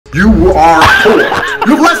You are poor. You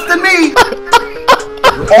have less than me.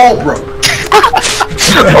 You're all broke.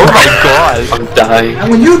 Oh my god. I'm dying.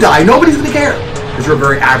 And when you die, nobody's gonna care. Because you're a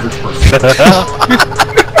very average person. What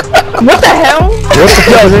the hell? Yo,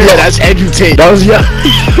 that's Andrew Tate. That was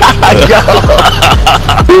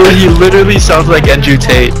Dude, he literally sounds like Andrew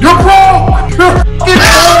Tate. You're broke!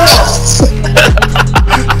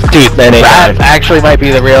 Dude, that actually might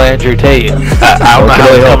be the real Andrew Tate. I don't know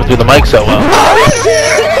how he's coming through the mic so well.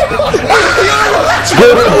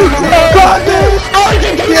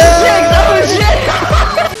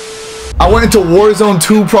 I went into Warzone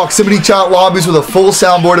 2 proximity chat lobbies with a full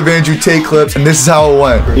soundboard of Andrew Tate clips, and this is how it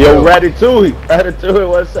went. Yo, Ratatouille,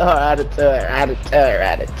 what's up?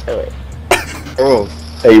 Ratatouille. Oh,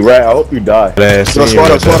 hey, Rat, I hope you die.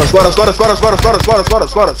 Squad up.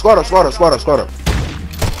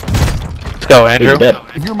 Let's go, Andrew.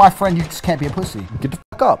 If you're my friend, you just can't be a pussy. Get the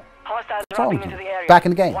fuck up. What's wrong with you? Back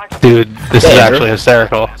in the game. Dude, this is actually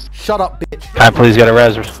hysterical. Shut up, bitch. Can I please get a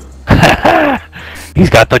res? He's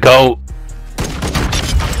got the goat.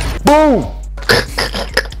 Boom!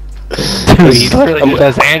 Dude, he literally just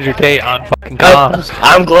has Andrew Tate on fucking comms.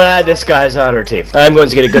 I'm glad this guy's on our team. I'm going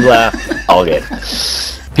to get a good laugh all game.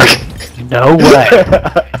 No way.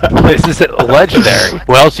 This is legendary.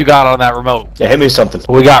 What else you got on that remote? Yeah, hit me with something.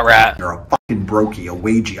 We got Rat. You're a fucking brokey, a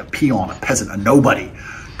wagey, a peon, a peasant, a nobody.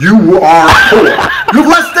 You are poor. You have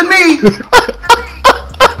less than me.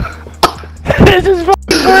 This is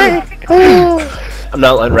fucking great. I'm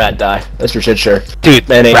not letting Rat die. That's for shit sure. Dude,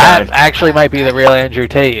 man, Rat actually might be the real Andrew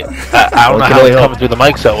Tate. I don't know how he's coming through the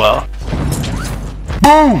mic so well.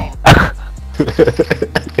 Boom!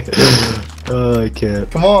 Oh, I can't.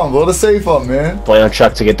 Come on, blow the safe up, man. Play on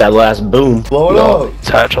Chuck to get that last boom. Blow it up.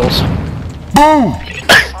 Satchels. Boom!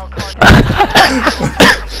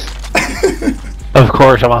 Of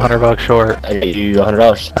course, I'm $100 short. I get you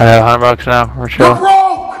 $100. I have $100 now. We're chill. You're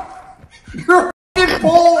broke. You're fucking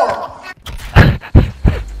poor.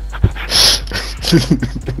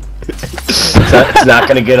 It's not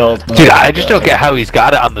gonna get old. Dude, I just don't get how he's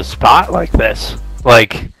got it on the spot like this.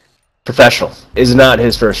 Like, professional is not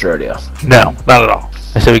his first rodeo. No, not at all.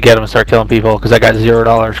 I said we get him and start killing people because I got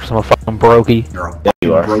 $0 because I'm a fucking brokey. You're a fucking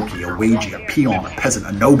brokey, a wagey, a peon, a peasant,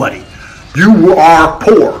 a nobody. You are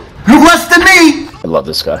poor. You have less than me. I love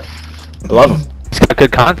this guy. I love him. He's got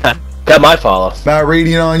good content. Got my follow. Matt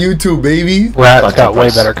Radiant on YouTube, baby. Rat's got way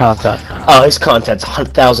better content. Oh, his content's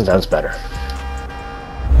 1,000 times better.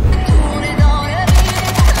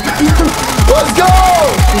 Let's go!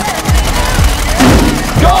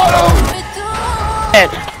 Got him!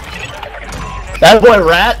 That boy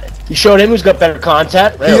Rat, you showed him who's got better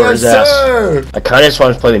content. Right over his ass. Sir! I kinda just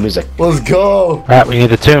want to play the music. Let's go! Rat, we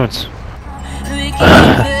need the tunes.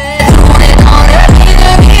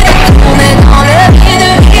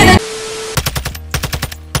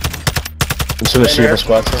 I'm just gonna shoot the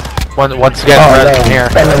squad. Once again, Rat in here.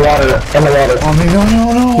 In the water. Oh, man,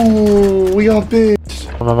 no. We got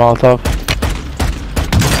bitch. On the Molotov.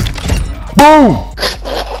 Boom!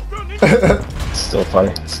 Still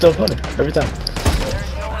funny. Still funny. Every time.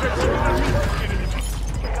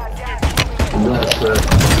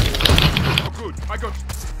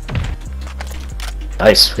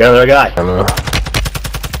 Nice. We got another guy.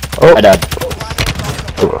 Oh, I died.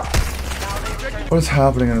 What is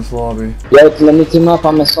happening in this lobby? Yo, let me team up.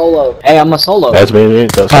 I'm a solo. Hey, I'm a solo. That's me. Let me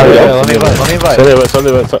invite.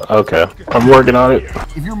 Okay. I'm working on it.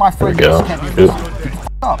 If you're my friend, you just can't be a pussy. Get the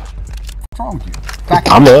fuck up. What's wrong with you? Back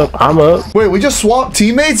in the game. I'm up. Wait, we just swapped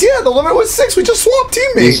teammates? Yeah, the limit was 6. We just swapped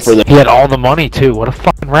teammates. He had all the money too. What a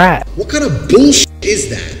fucking rat. What kind of bullshit is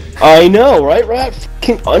that? I know, right, Rat?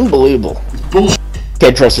 Fucking unbelievable.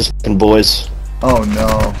 Can't trust this fucking boys. Oh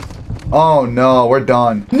no. Oh no, we're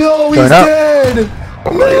done. No, he's Turn up. dead!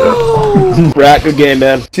 No! Rat, good game,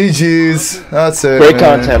 man. GG's. That's it. Great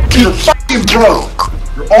man. content. You're fucking broke.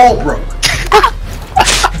 You're all broke.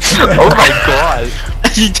 Oh my god.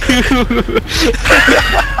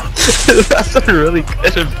 That's a really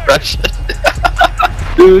good impression.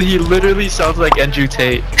 Dude, he literally sounds like Andrew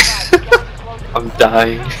Tate. I'm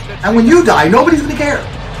dying. And when you die, nobody's gonna care.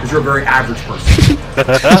 Because you're a very average person.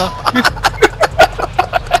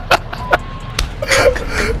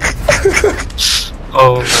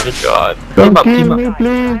 Oh my god. Don't kill me,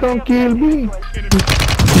 please. Don't kill me.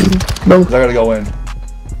 I gotta go in.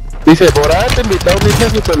 Dice, por ahí te invitó mi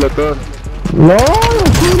jefe pelotón. No, no.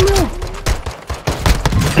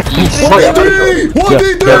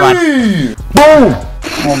 1v3! Boom!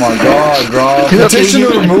 Oh my god, bro. Petition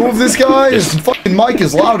to remove this guy? His fucking mic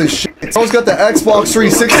is loud as shit. He's always got the Xbox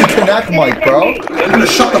 360 Connect mic, bro. You're gonna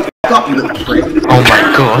shut the fuck up, you little freak. Oh my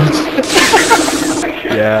god.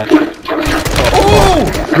 Yeah, Yeah. Oh!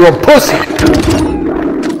 You're a pussy!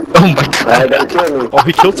 Oh my god. Oh,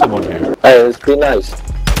 he killed someone here. Hey, let's be nice.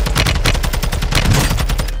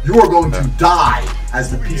 You are going to die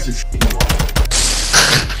as the piece of shit you are.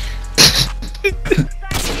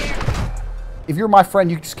 If you're my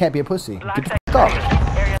friend, you just can't be a pussy. Get the fuck up.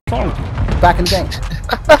 What's wrong with you? Back in the game.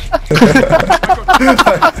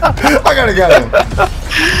 I gotta get him.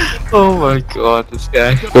 Oh my god, this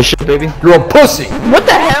guy. Good shit, baby. You're a pussy! What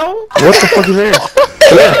the hell? What the fuck is this?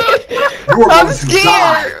 You are going to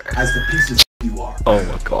die as the piece of shit you are. Oh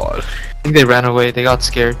my god. I think they ran away, they got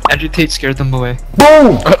scared. Andrew Tate scared them away.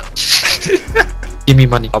 Boom! Give me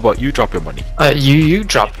money. How about you drop your money? You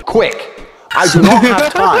drop it. Quick! I do not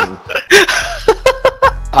have time.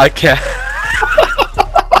 I can't.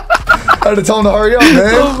 I had to tell him to hurry up,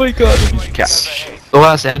 man. Oh my god. Cash. Go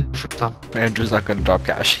ask Andrew for some. Andrew's not gonna drop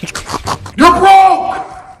cash. You're broke!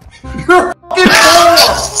 You're fucking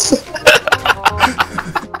poor!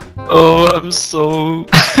 Oh, I'm so...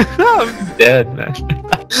 I'm dead, man.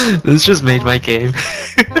 This just made my game.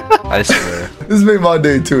 I swear. This made my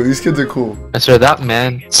day too. These kids are cool. I swear, that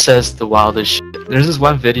man says the wildest shit. There's this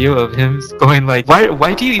one video of him going like,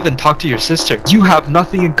 why do you even talk to your sister? You have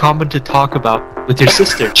nothing in common to talk about with your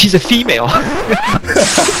sister. She's a female.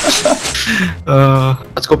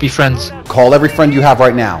 Let's go be friends. Call every friend you have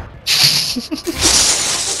right now.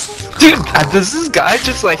 Dude, does this guy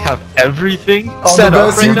just like have everything I'm set the up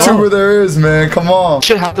best right YouTuber now? there is, man. Come on.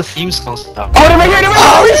 Should have the theme song set up. Oh, they're right here,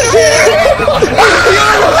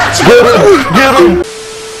 Get him!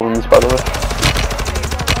 Ones, by the way.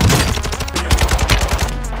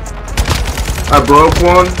 I broke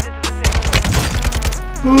one.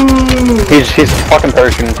 He's fucking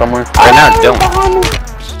parachuting somewhere. Right now, Dylan.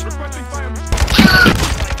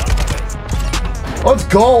 Let's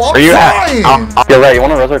go. I'm Are you flying. You're right. You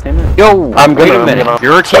want to res our teammate? Yo, I'm wait gonna- a minute.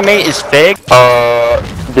 Your teammate is Fig?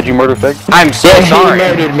 Did you murder Fig? I'm so sorry.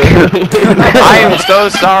 He murdered me. I am so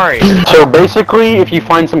sorry. So basically, if you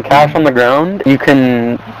find some cash on the ground, you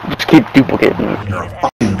can just keep duplicating it. You're a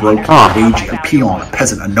fucking broke, aging, a peon, a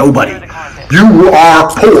peasant, a nobody. You are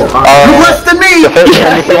poor. You're less than me!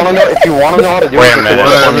 If you want to know how to do it, just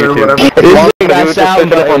look it up on YouTube. If you want to do it, just search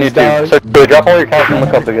it up on YouTube. So drop all your cash and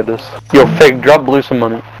look up to get this. Yo, Fig, drop Blue some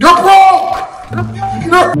money. You're broke!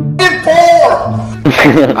 You're fucking poor!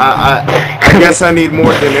 I guess I need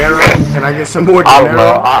more dinero. Can I get some more I don't know.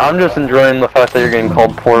 dinero? I'm just enjoying the fact that you're getting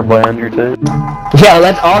called poor by Andrew Tate. Yeah,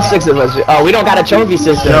 let's all six of us. Oh, we don't got a trophy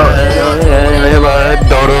system.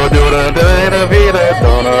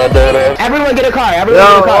 Everyone get a car. Everyone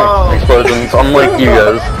get a car. Explosions, unlike you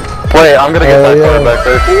guys. Wait, I'm gonna get that car back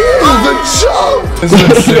there. The jump! This is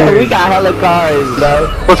Yeah, we insane. got hella cars, bro.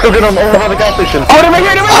 Let's go get them over by the gas station. Oh, they're right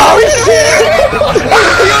here. Oh shit!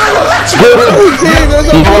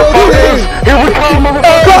 Here we come,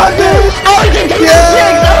 motherfucker!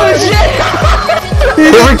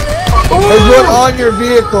 There's one on your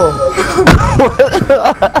vehicle.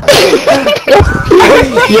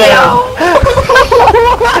 Yeah.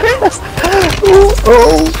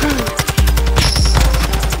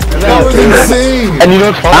 That was insane. And you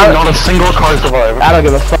know what's funny? Not a single car survived. I don't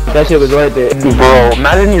give a fuck. That shit was worth it. Bro,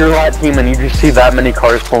 imagine you're that team and you just see that many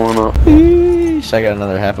cars pulling up. I got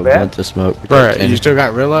another half a blunt to smoke. Bro, you still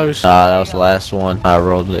got reloads? Nah, that was the last one. I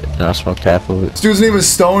rolled it and I smoked half of it. This dude's name is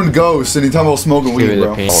Stone Ghost, and he talking about smoking Give weed, it a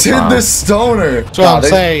bro. pink. Sid the Stoner. So I'm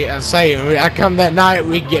saying, I come that night,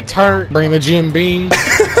 we get turned, bring the Jim Beam.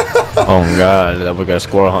 Oh god, we got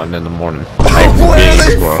squirrel hunting in the morning. Where are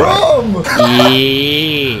they from?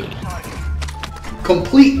 Yeah.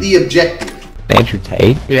 Complete the objective. Andrew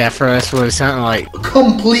Tate? Yeah, for us, what it sounded like.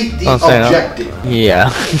 Complete the I'll say that. objective. Yeah.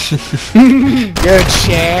 Good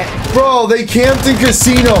chat. Bro, they camped in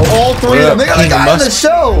casino. All three of them. They got a guy on the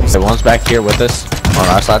shelves. The one's back here with us on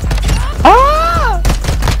our side. Ah!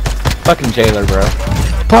 Fucking jailer, bro.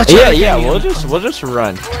 Yeah, we'll just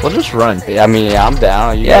run. We'll just run. I mean, yeah, I'm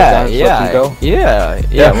down. You Yeah, guys down? yeah, Let's go. yeah.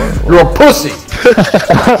 You're a pussy.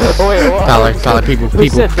 Wait, what? Tyler, people. Who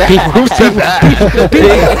said that? Who said that?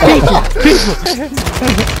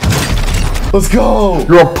 Let's go.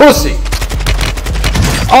 You're a pussy.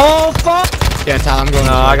 Oh, fuck. Yeah, Tyler, I'm going.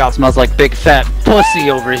 I got smells like big fat pussy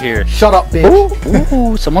over here. Shut up, bitch.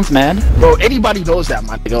 Ooh, someone's mad. Bro, anybody knows that,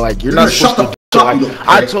 my nigga. Like, you're Now not shut supposed the to. fuck up, you Like,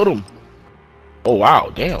 I prick. told him. Oh wow,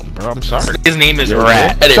 damn, bro, I'm sorry. His name is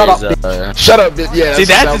Rat. Shut up, Shut up, bitch. Yeah. See,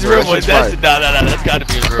 that's his real voice. That's gotta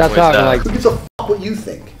be his real Stop voice. talking like. Who gives a fuck what you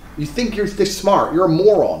think? You think you're this smart. You're a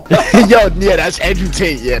moron. Yo, yeah, that's Andrew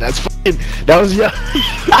Tate. Yeah, that's fucking. That was yo.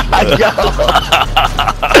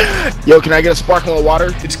 Yo, can I get a sparkling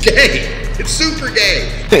water? It's gay. It's super gay.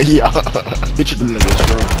 Yeah. Bitch the niggas,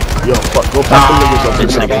 bro. Yo, fuck, go past the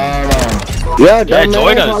niggas up in Yeah,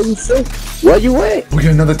 join us. Where you at? We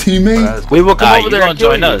got another teammate. We will come over there and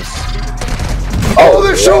join us. Oh,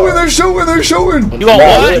 they're showing. You gonna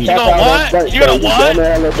what? You gonna what? You gonna what?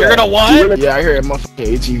 You're gonna what? Yeah, I hear a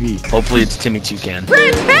motherfucking ATV. Hopefully it's Timmy Toucan.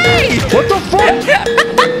 What the fuck?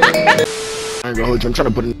 I ain't gonna hold you. I'm trying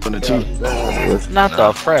to put it on the T. Not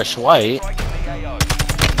the fresh white.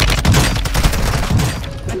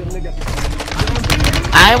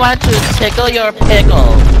 I want to tickle your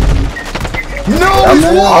pickle. No,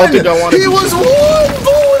 he was one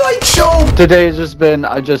vote. I choked. Today has just been,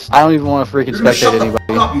 I don't even want to freaking spectate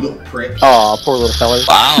anybody. Up, you little prick. Aw, poor little fella.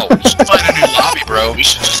 Wow, we should find a new lobby, bro. We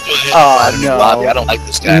should just go ahead and find a new no. lobby. I don't like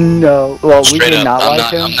this guy. No. Well, Straight we did up, not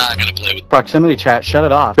like him. I'm not gonna play with. Proximity chat, shut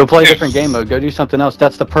it off. Go play a different game mode. Go do something else.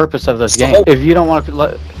 That's the purpose of this game. If you don't want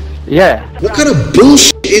to, yeah. What kind of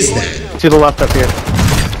bullshit is that? To the left up here.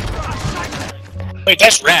 Wait,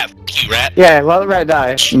 that's Rat. You Rat. Yeah, let the rat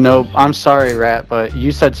die. Nope, I'm sorry, rat, but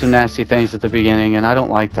you said some nasty things at the beginning, and I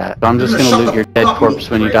don't like that. So I'm just gonna loot your dead corpse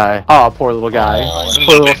when you die. Oh, poor little guy.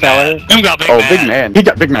 Poor little fella. Who got big Oh, mad? big man. He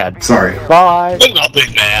got big mad. Sorry. Bye. Who got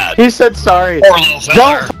big mad? He said sorry. Poor little fella.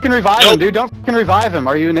 Don't fucking revive him, dude. Don't fucking revive him.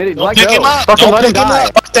 Are you an idiot? Don't Let pick go. him up. Fucking Don't let him pick him die.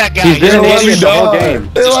 up. Fuck that guy. He's been an idiot the whole game.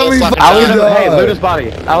 I'll even, hey, loot his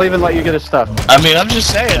body. I'll even let you get his stuff. I mean, I'm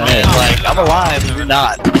just saying, man. Like, I'm alive and you're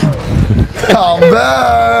not. I'm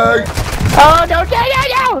back. Oh, no.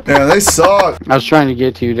 Yeah, they suck. I was trying to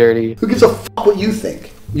get to you, Dirty. Who gives a fuck what you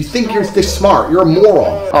think? You think you're this smart. You're a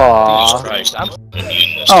moron. Aww. Jesus Christ, I'm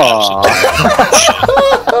immune this Aww.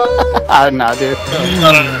 I'm not, dude.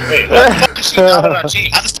 No. Wait, what the fuck is he not on our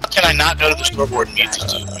team? How the fuck can I not go to the scoreboard and mute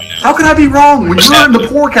this dude right now? How can I be wrong? When you're in the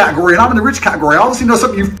poor category and I'm in the rich category, I obviously know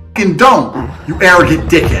something you fucking don't. You arrogant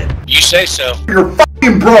dickhead. You say so. You're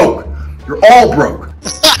fucking broke. You're all broke.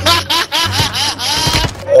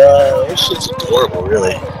 This shit's adorable,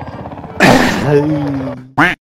 really.